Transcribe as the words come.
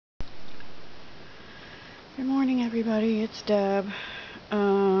Good morning, everybody. It's Deb. I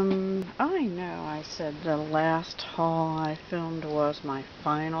know I said the last haul I filmed was my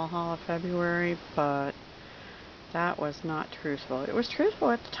final haul of February, but that was not truthful. It was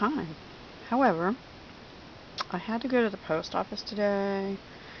truthful at the time. However, I had to go to the post office today,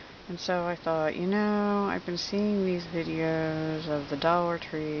 and so I thought, I've been seeing these videos of the Dollar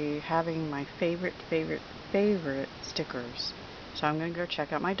Tree having my favorite stickers. So I'm going to go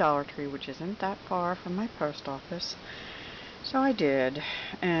check out my Dollar Tree, which isn't that far from my post office. So I did,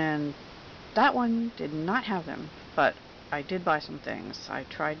 and that one did not have them, but I did buy some things. I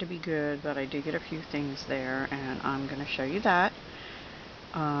tried to be good, but I did get a few things there, and I'm going to show you that.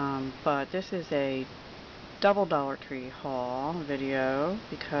 But this is a double Dollar Tree haul video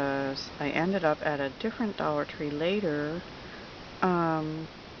because I ended up at a different Dollar Tree later,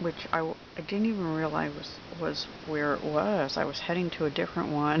 which I didn't even realize was where it was. I was heading to a different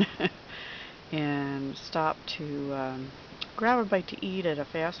one and stopped to grab a bite to eat at a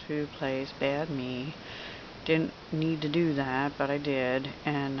fast food place. Bad me. Didn't need to do that, but I did.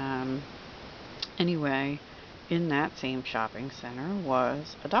 And anyway, in that same shopping center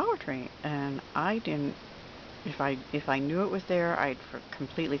was a Dollar Tree, and I didn't. If I knew it was there, I'd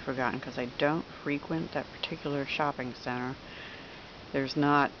completely forgotten because I don't frequent that particular shopping center. There's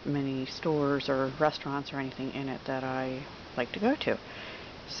not many stores or restaurants or anything in it that I like to go to.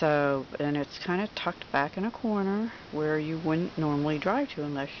 So, and it's kind of tucked back in a corner where you wouldn't normally drive to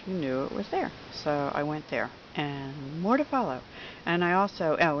unless you knew it was there. So I went there, and more to follow. And I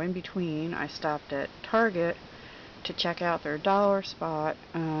also, in between, I stopped at Target to check out their dollar spot.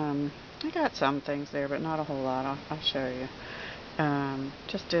 I got some things there, but not a whole lot. I'll show you.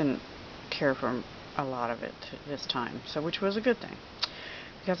 Just didn't care for a lot of it this time, so which was a good thing.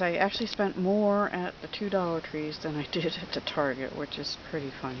 Because I actually spent more at the two Dollar Trees than I did at the Target, which is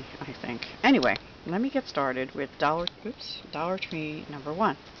pretty funny, I think. Anyway, let me get started with Dollar Tree number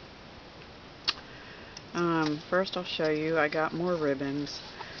one. First I'll show you, I got more ribbons.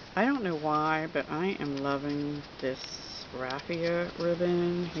 I don't know why, but I am loving this raffia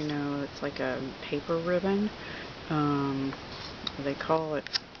ribbon. It's like a paper ribbon. They call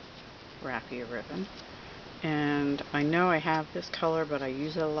it raffia ribbon. And I know I have this color, but I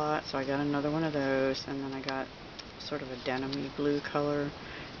use it a lot, so I got another one of those. And then I got sort of a denim-y blue color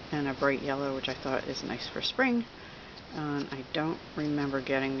and a bright yellow, which I thought is nice for spring. I don't remember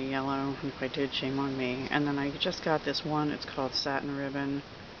getting the yellow. If I did, shame on me. And then I just got this one. It's called Satin Ribbon,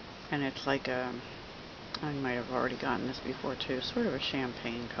 and it's like I might have already gotten this before too, sort of a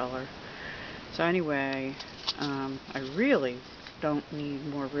champagne color. So anyway, I really don't need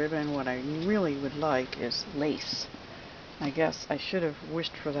more ribbon. What I really would like is lace. I guess I should have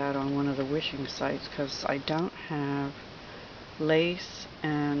wished for that on one of the wishing sites because I don't have lace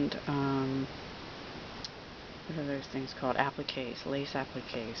and what are those things called? Appliques, lace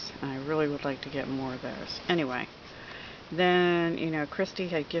appliques. And I really would like to get more of those. Anyway, then Christy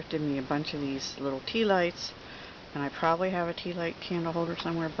had gifted me a bunch of these little tea lights, and I probably have a tea light candle holder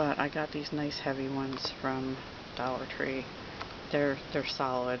somewhere, but I got these nice heavy ones from Dollar Tree. They're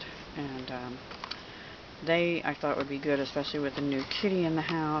solid, and I thought would be good, especially with the new kitty in the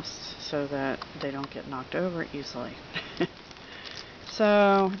house, so that they don't get knocked over easily.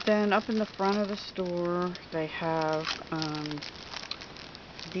 So then up in the front of the store they have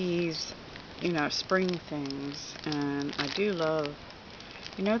these spring things, and I do love,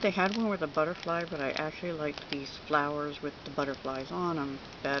 they had one with a butterfly, but I actually liked these flowers with the butterflies on them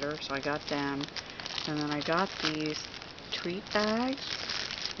better, so I got them. And then I got these treat bags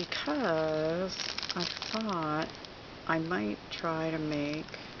because I thought I might try to make,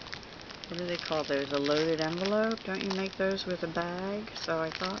 what do they call those, a loaded envelope? Don't you make those with a bag? So I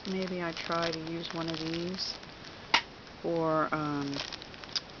thought maybe I'd try to use one of these for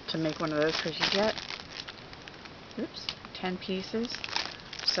to make one of those, because you get 10 pieces.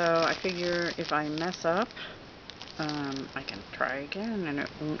 So I figure if I mess up, I can try again and it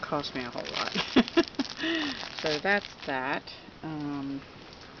won't cost me a whole lot. So that's that. Then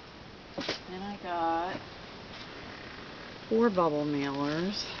I got 4 bubble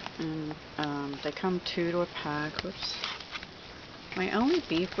mailers, and they come 2 to a pack. Whoops. My only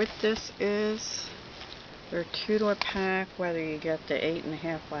beef with this is they're 2 to a pack, whether you get the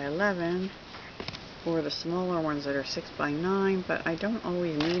 8.5 by 11 or the smaller ones that are 6 by 9, but I don't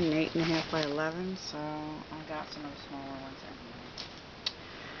always need an 8.5 by 11, so I got some of the smaller ones anyway.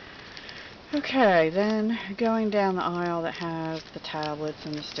 Okay, then going down the aisle that has the tablets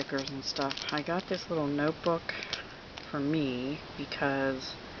and the stickers and stuff, I got this little notebook for me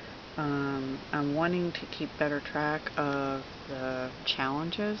because I'm wanting to keep better track of the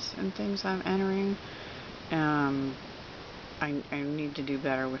challenges and things I'm entering. I need to do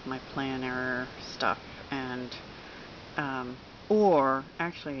better with my planner stuff, and or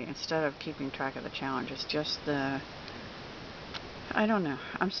actually, instead of keeping track of the challenges, just I don't know.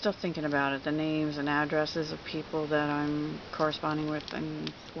 I'm still thinking about it. The names and addresses of people that I'm corresponding with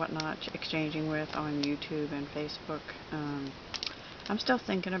and whatnot, exchanging with on YouTube and Facebook. I'm still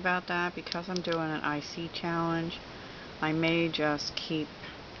thinking about that because I'm doing an IC challenge. I may just keep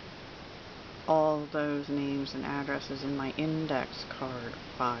all those names and addresses in my index card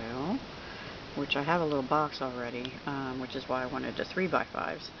file, which I have a little box already, which is why I wanted the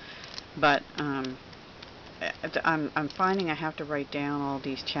 3x5s. But I'm finding I have to write down all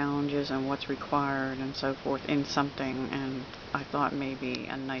these challenges and what's required and so forth in something, and I thought maybe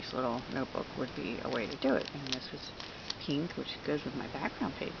a nice little notebook would be a way to do it. And this was pink, which goes with my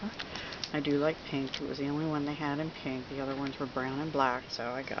background paper. I do like pink. It was the only one they had in pink. The other ones were brown and black, so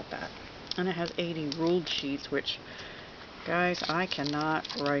I got that. And it has 80 ruled sheets, which, guys, I cannot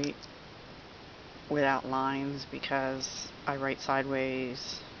write without lines because I write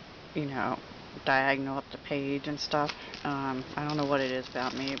sideways, you know, diagonal up the page and stuff. I don't know what it is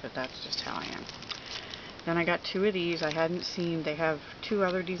about me, but that's just how I am. Then I got 2 of these I hadn't seen. They have 2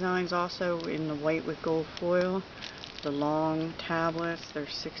 other designs also in the white with gold foil. The long tablets, they're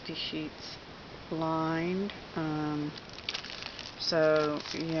 60 sheets lined. So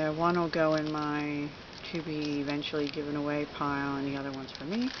yeah, one will go in my to be eventually given away pile, and the other one's for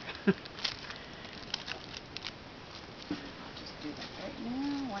me. I'll just do that right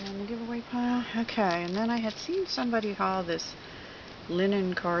now. One in the giveaway pile. Okay, and then I had seen somebody haul this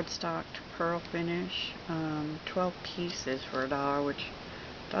linen cardstock pearl finish, 12 pieces for $1, which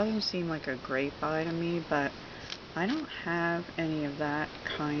doesn't seem like a great buy to me, but I don't have any of that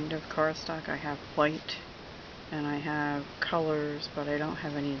kind of cardstock. I have white and I have colors, but I don't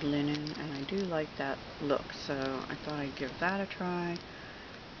have any linen, and I do like that look, so I thought I'd give that a try.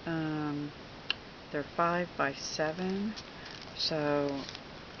 They're 5x7, so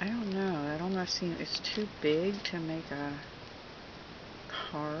I don't know. It almost seems it's too big to make a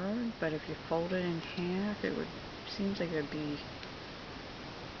card, but if you fold it in half, it would seems like it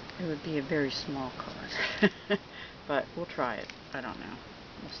would be a very small card. But we'll try it. I don't know.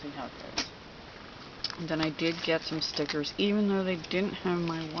 We'll see how it goes. And then I did get some stickers, even though they didn't have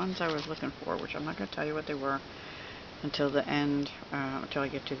my ones I was looking for, which I'm not going to tell you what they were until the end, until I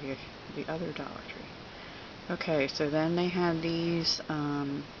get to the other Dollar Tree. Okay, so then they had these,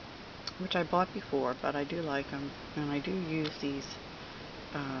 which I bought before, but I do like them, and I do use these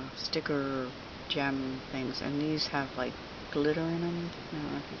sticker gem things, and these have like glitter in them. I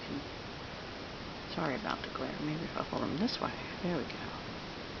don't know if you can. Sorry about the glare. Maybe if I hold them this way. There we go.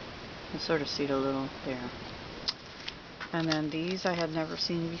 You can sort of see the little there. And then these I had never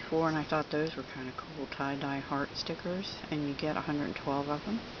seen before, and I thought those were kind of cool tie-dye heart stickers, and you get 112 of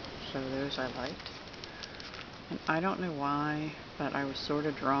them, so those I liked. And I don't know why, but I was sort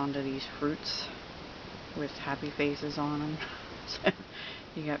of drawn to these fruits with happy faces on them. So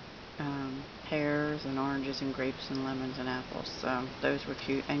you get pears and oranges and grapes and lemons and apples, so those were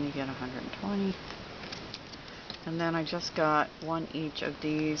cute, and you get 120. And then I just got 1 each of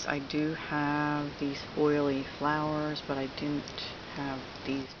these. I do have these foily flowers, but I didn't have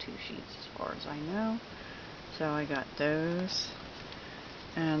these 2 sheets as far as I know, so I got those.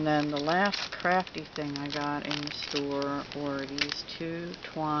 And then the last crafty thing I got in the store were these 2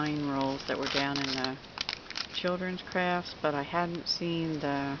 twine rolls that were down in the children's crafts, but I hadn't seen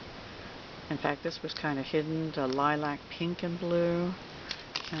the, in fact this was kind of hidden, the lilac pink and blue,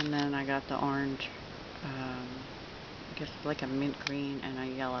 and then I got the orange, I guess like a mint green and a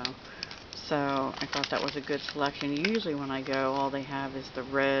yellow. So I thought that was a good selection. Usually when I go, all they have is the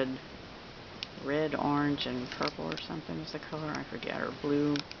red, orange, and purple or something is the color, I forget, or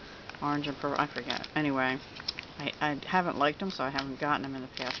blue, orange, and purple, I forget. Anyway, I haven't liked them, so I haven't gotten them in the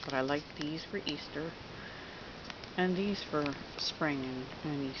past, but I like these for Easter, and these for spring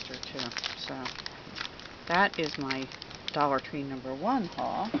and Easter too. So that is my Dollar Tree #1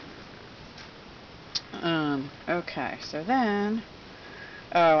 haul. Okay, so then,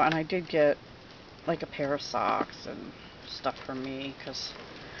 oh, and I did get like a pair of socks and stuff for me, because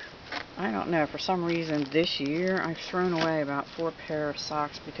I don't know, for some reason this year I've thrown away about 4 pair of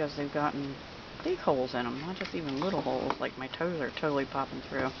socks because they've gotten big holes in them, not just even little holes, like my toes are totally popping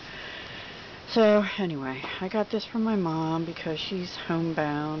through. So anyway, I got this from my mom because she's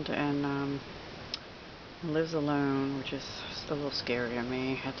homebound and lives alone, which is a little scary to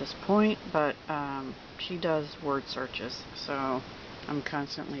me at this point, but she does word searches, so I'm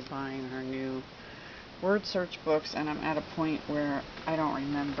constantly buying her new word search books, and I'm at a point where I don't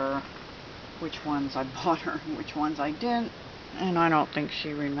remember which ones I bought her and which ones I didn't. And I don't think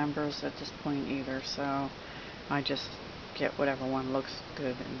she remembers at this point either, so I just get whatever one looks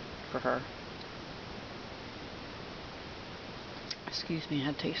good for her. Excuse me, I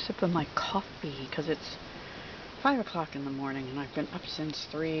had to take a sip of my coffee because it's 5 o'clock in the morning and I've been up since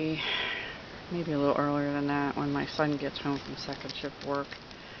 3, maybe a little earlier than that when my son gets home from second shift work.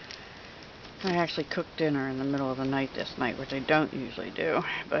 I actually cooked dinner in the middle of the night this night, which I don't usually do,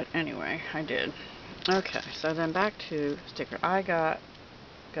 but anyway, I did. Okay, so then back to sticker. I got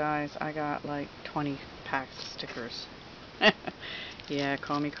like 20 packs of stickers. Yeah,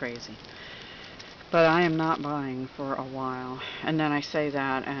 call me crazy. But I am not buying for a while. And then I say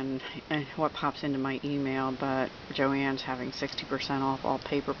that, and what pops into my email, but Joann's having 60% off all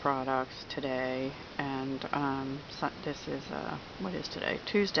paper products today. And so this is, what is today?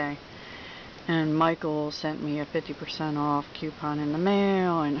 Tuesday. And Michael sent me a 50% off coupon in the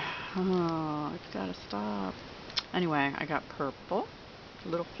mail, and oh, it's gotta stop. Anyway, I got purple,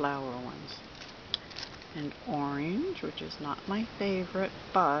 little flower ones, and orange, which is not my favorite,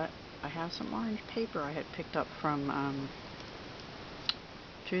 but I have some orange paper I had picked up from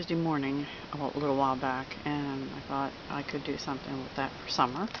Tuesday morning a little while back, and I thought I could do something with that for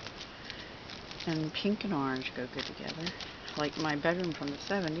summer. And pink and orange go good together. Like my bedroom from the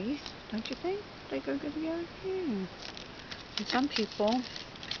 70s, don't you think? They go good together? Yeah. And some people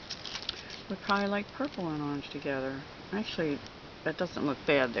would probably like purple and orange together. Actually, that doesn't look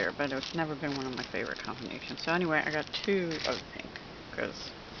bad there, but it's never been one of my favorite combinations. So anyway, I got 2 of pink, because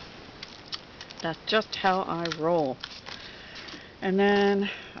that's just how I roll. And then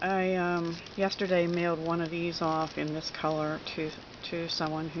I yesterday mailed one of these off in this color to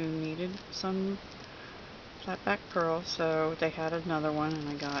someone who needed some flat back pearls, so they had another one and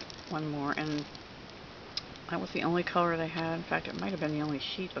I got one more, and that was the only color they had. In fact, it might have been the only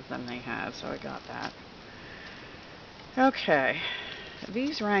sheet of them they had, so I got that. Okay,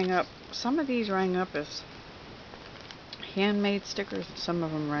 these rang up, some of these rang up as handmade stickers, and some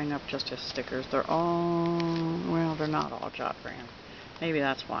of them rang up just as stickers. They're all, well, they're not all Jot brand. Maybe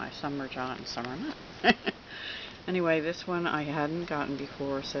that's why. Some are Jot and some are not. Anyway, this one I hadn't gotten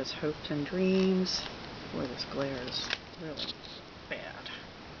before. It says Hopes and Dreams. Boy, this glare is really bad.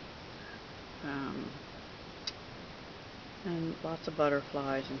 And lots of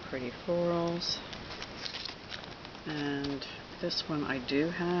butterflies and pretty florals. And this one I do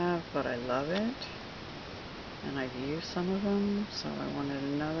have, but I love it. And I've used some of them, so I wanted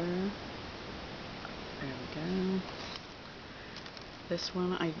another. There we go. This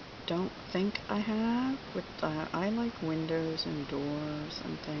one I don't think I have. I like windows and doors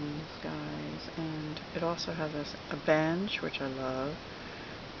and things, guys. And it also has a bench, which I love,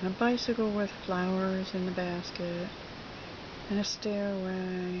 and a bicycle with flowers in the basket, and a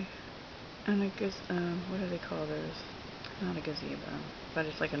stairway, and what do they call those? Not a gazebo, but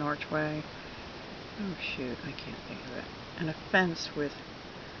it's like an archway. Oh shoot, I can't think of it. And a fence with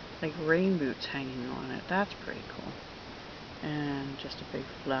like rain boots hanging on it. That's pretty cool. And just a big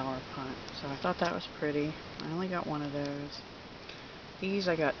flower pot. So I thought that was pretty. I only got one of those. These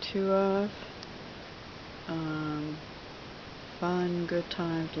I got 2 of. Fun, good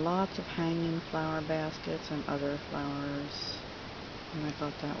times, lots of hanging flower baskets and other flowers. And I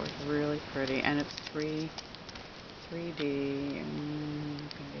thought that was really pretty. And it's 3D. And you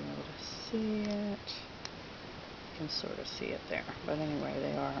can be able to see it. You can sort of see it there. But anyway,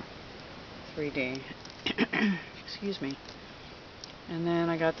 they are 3D. Excuse me. And then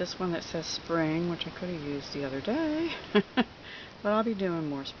I got this one that says spring, which I could have used the other day. But I'll be doing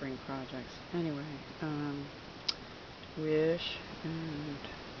more spring projects. Anyway, wish, and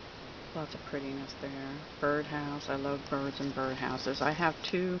lots of prettiness there. Birdhouse. I love birds and birdhouses. I have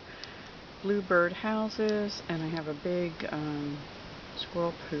 2 blue bird houses, and I have a big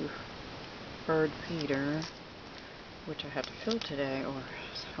squirrel poof bird feeder, which I have to fill today or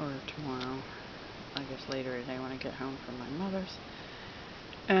tomorrow. I guess later today when I get home from my mother's.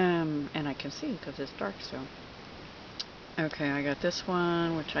 And I can see because it's dark still. Okay, I got this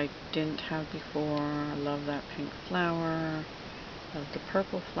one, which I didn't have before. I love that pink flower. Love the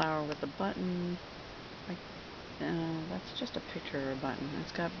purple flower with the button. That's just a picture of a button.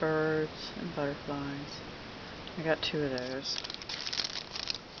 It's got birds and butterflies. I got 2 of those.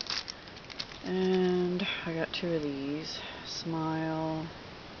 And I got 2 of these. Smile.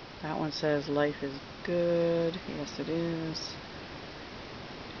 That one says life is good. Yes, it is.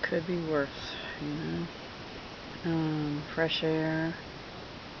 It could be worse, you know. Fresh air.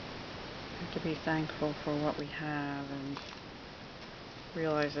 We have to be thankful for what we have and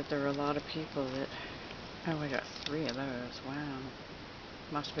realize that there are a lot of people that... Oh, I got 3 of those. Wow.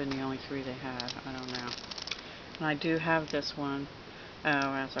 Must have been the only 3 they had. I don't know. And I do have this one. Oh,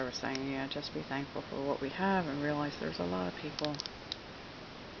 as I was saying, yeah, just be thankful for what we have and realize there's a lot of people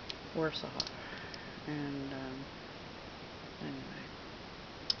worse off. And anyway,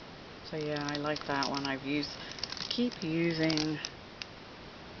 so yeah, I like that one. I keep using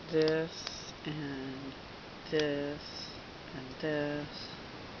this and this and this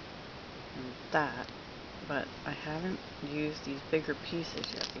and that, but I haven't used these bigger pieces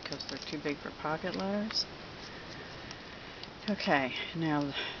yet because they're too big for pocket letters. Okay,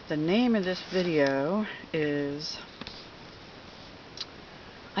 now the name of this video is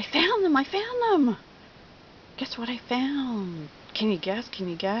I found them! Guess what I found? Can you guess?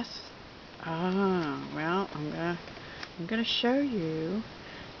 Ah, well, I'm gonna show you.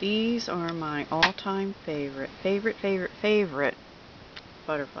 These are my all-time favorite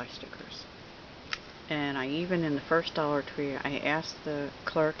butterfly stickers. And I even, in the first Dollar Tree, I asked the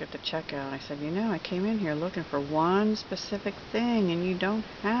clerk at the checkout, I said, you know, I came in here looking for one specific thing and you don't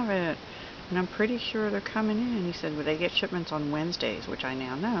have it. And I'm pretty sure they're coming in. He said, well, they get shipments on Wednesdays, which I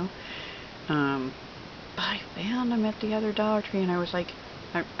now know. But I found them at the other Dollar Tree, and I was like,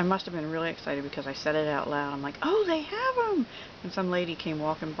 I must have been really excited because I said it out loud. I'm like, oh, they have them! And some lady came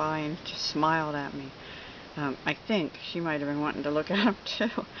walking by and just smiled at me. I think she might have been wanting to look at them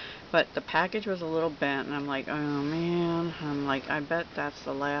too. But the package was a little bent, and I'm like, oh man. I'm like, I bet that's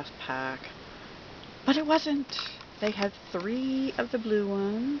the last pack. But it wasn't. They had 3 of the blue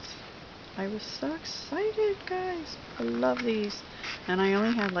ones. I was so excited, guys. I love these. And I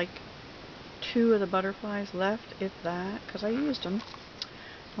only had like 2 of the butterflies left, if that, because I used them.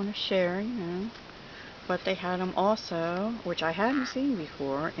 I want to share, you know. But they had them also, which I hadn't seen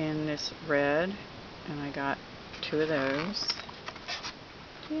before, in this red. And I got 2 of those.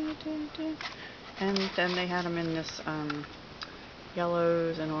 And then they had them in this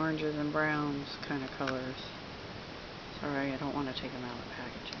yellows and oranges and browns kind of colors. Sorry, I don't want to take them out of the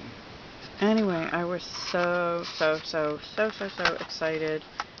packaging. Anyway, I was so excited.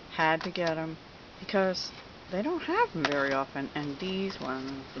 Had to get them because they don't have them very often. And these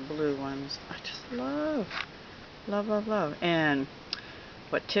ones, the blue ones, I just love. And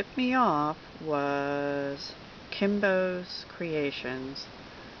what tipped me off was Kimbo's Creations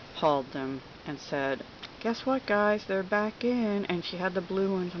hauled them and said, guess what, guys, they're back in. And she had the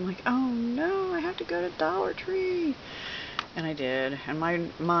blue ones. I'm like, oh no, I have to go to Dollar Tree. And I did. And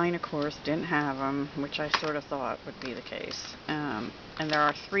mine, of course, didn't have them, which I sort of thought would be the case. And there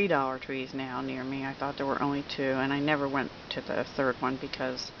are 3 Dollar Trees now near me. I thought there were only 2, and I never went to the 3rd one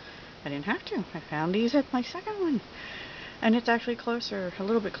because I didn't have to. I found these at my 2nd one. And it's actually closer, a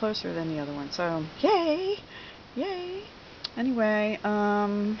little bit closer than the other one. So, yay! Anyway,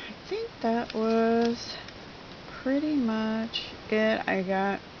 I think that was pretty much it. I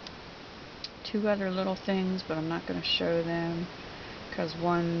got 2 other little things, but I'm not going to show them because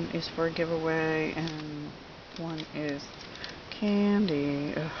one is for a giveaway and one is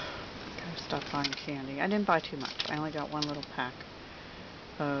candy. Ugh, gotta stop buying candy. I didn't buy too much. I only got 1 little pack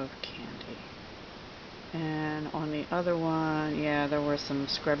of candy. And on the other one, yeah, there were some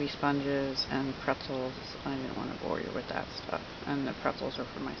scrubby sponges and pretzels. I didn't want to bore you with that stuff. And the pretzels are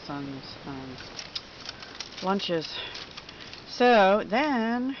for my son's lunches. So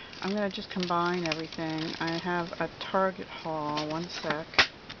then I'm going to just combine everything. I have a Target haul. One sec.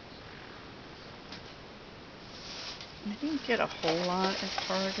 I didn't get a whole lot at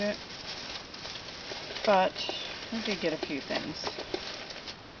Target, but I did get a few things.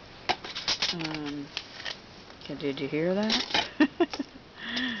 Did you hear that?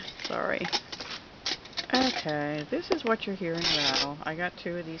 Sorry. Okay, this is what you're hearing rattle. I got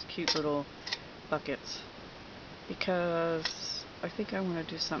 2 of these cute little buckets because I think I want to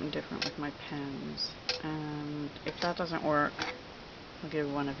do something different with my pens. And if that doesn't work, I'll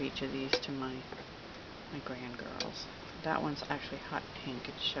give 1 of each of these to my grandgirls. That one's actually hot pink.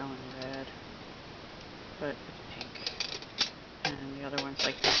 It's showing red, but it's pink. And the other one's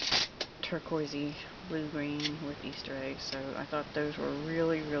like turquoisey blue-green with Easter eggs. So I thought those were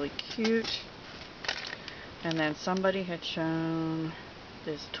really cute. And then somebody had shown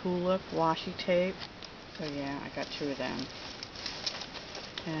this tulip washi tape. So yeah, I got 2 of them.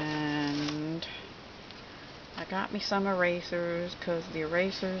 And I got me some erasers because the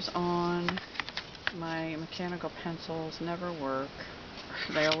erasers on my mechanical pencils never work.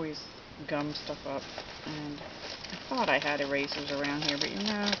 They always gum stuff up. And I thought I had erasers around here, but you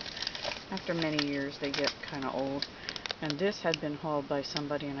know, after many years they get kind of old. And this had been hauled by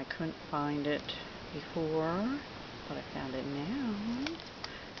somebody and I couldn't find it before, but I found it now.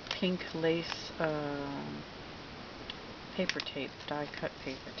 Pink lace paper tape, die cut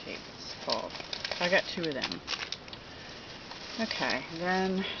paper tape it's called. I got 2 of them. Okay,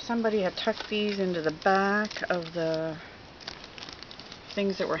 then somebody had tucked these into the back of the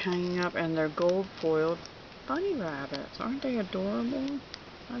things that were hanging up, and they're gold foiled bunny rabbits. Aren't they adorable?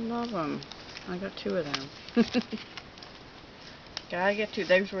 I love them. I got 2 of them. Gotta get 2.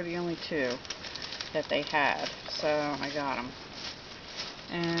 Those were the only 2 that they had, so I got them.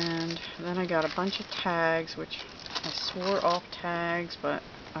 And then I got a bunch of tags, which I swore off tags, but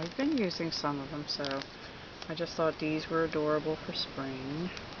I've been using some of them, so I just thought these were adorable for spring.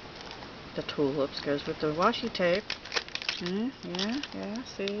 The tulips goes with the washi tape. Yeah,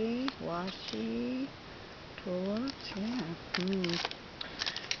 see? Washi, tulips, yeah.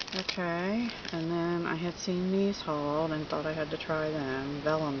 Okay, and then I had seen these hauled and thought I had to try them.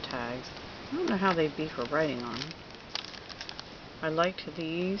 Vellum tags. I don't know how they'd be for writing on them. I liked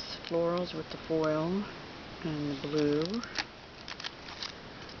these florals with the foil and the blue.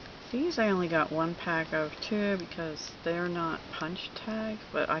 These I only got 1 pack of 2 because they're not punch tags,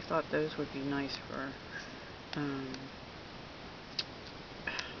 but I thought those would be nice for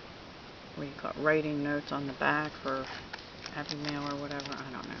what do you call it, writing notes on the back for Happy Mail or whatever,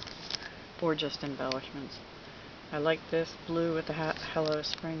 I don't know. Or just embellishments. I like this blue with the Hello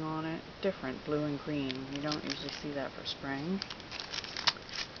Spring on it. Different, blue and green. You don't usually see that for spring.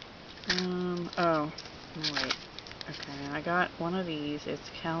 Oh, wait. Okay, I got one of these. It's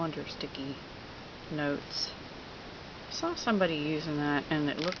calendar sticky notes. I saw somebody using that and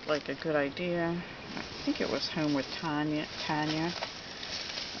it looked like a good idea. I think it was Home with Tanya.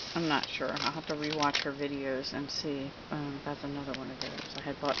 I'm not sure. I'll have to rewatch her videos and see. That's another one of those. I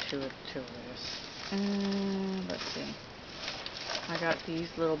had bought two of those. Let's see. I got these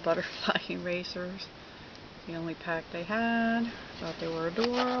little butterfly erasers. The only pack they had. Thought they were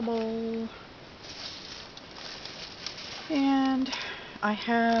adorable. And I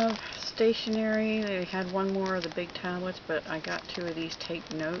have stationery. They had one more of the big tablets, but I got 2 of these take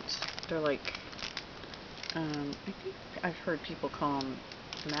notes. They're like, I think I've heard people call them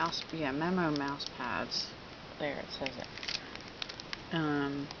memo mouse pads. There, it says it.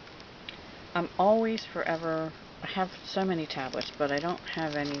 I'm always forever, I have so many tablets, but I don't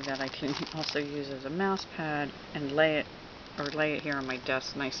have any that I can also use as a mouse pad and lay it here on my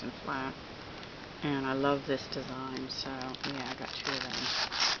desk nice and flat. And I love this design, so yeah, I got 2 of them.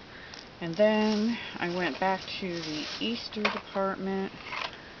 And then I went back to the Easter department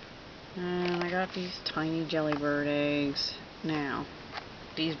and I got these tiny jelly bird eggs. Now,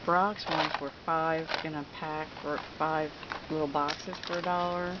 these Brock's ones were 5 in a pack, or 5 little boxes for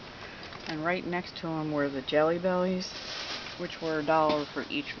 $1. And right next to them were the Jelly Bellies, which were $1 for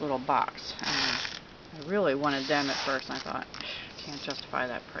each little box. And I really wanted them at first, and I thought, can't justify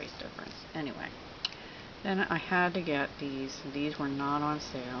that price difference. Anyway, then I had to get these. These were not on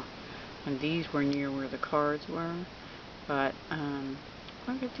sale, and these were near where the cards were. But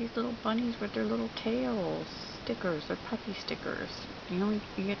look at these little bunnies with their little tails. Stickers, they're puppy stickers. You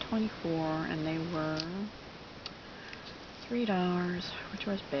get 24, and they were $3, which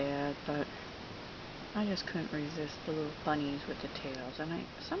was bad, but I just couldn't resist the little bunnies with the tails. And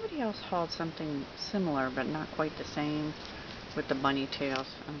somebody else hauled something similar, but not quite the same, with the bunny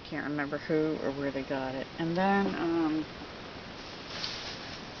tails. I can't remember who or where they got it. And then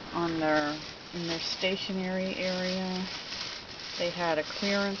in their stationery area, they had a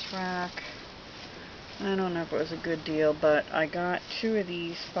clearance rack. I don't know if it was a good deal, but I got 2 of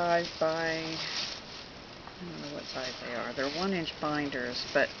these 5 by, I don't know what size they are. They're 1-inch binders,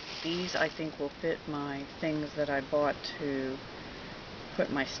 but these I think will fit my things that I bought to put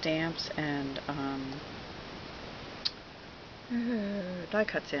my stamps and die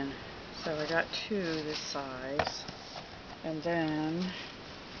cuts in. So I got 2 this size, and then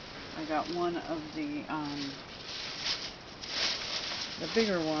I got one of the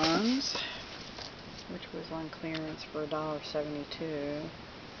bigger ones, which was on clearance for $1.72.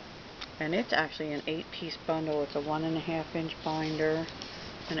 And it's actually an 8-piece bundle. It's a 1.5-inch binder,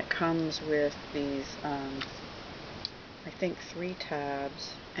 and it comes with these, I think 3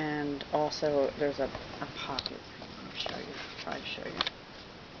 tabs, and also there's a pocket. Let me try to show you.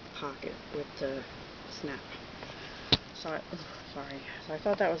 Pocket with the snap. So I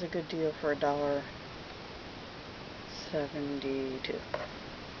thought that was a good deal for $1.72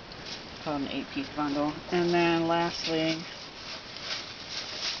 on an 8-piece bundle. And then lastly,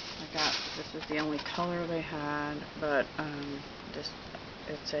 this is the only color they had, but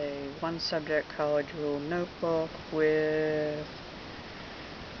it's a 1-subject college rule notebook with,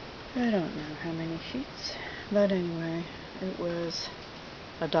 I don't know how many sheets, but anyway, it was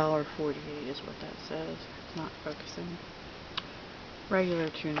 $1.48 is what that says. It's not focusing. regular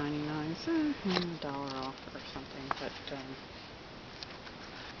 $2.99, so $1 off or something. But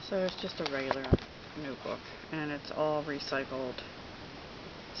so it's just a regular notebook, and it's all recycled,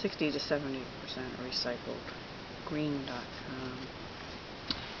 60 to 70% recycled. Green.com.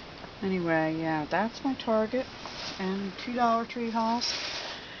 Anyway, yeah, that's my Target and $2 tree haul.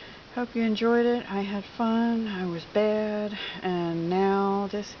 Hope you enjoyed it. I had fun. I was bad. And now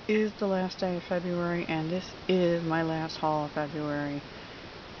this is the last day of February, and this is my last haul of February.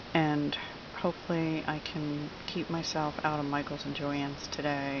 And hopefully I can keep myself out of Michael's and Joann's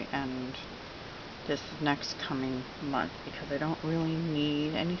today and this next coming month, because I don't really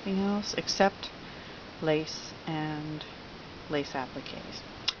need anything else except lace and lace appliques.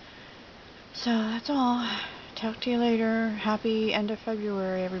 So that's all. Talk to you later. Happy end of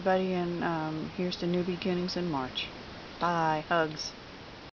February, everybody, and here's the new beginnings in March. Bye. Hugs.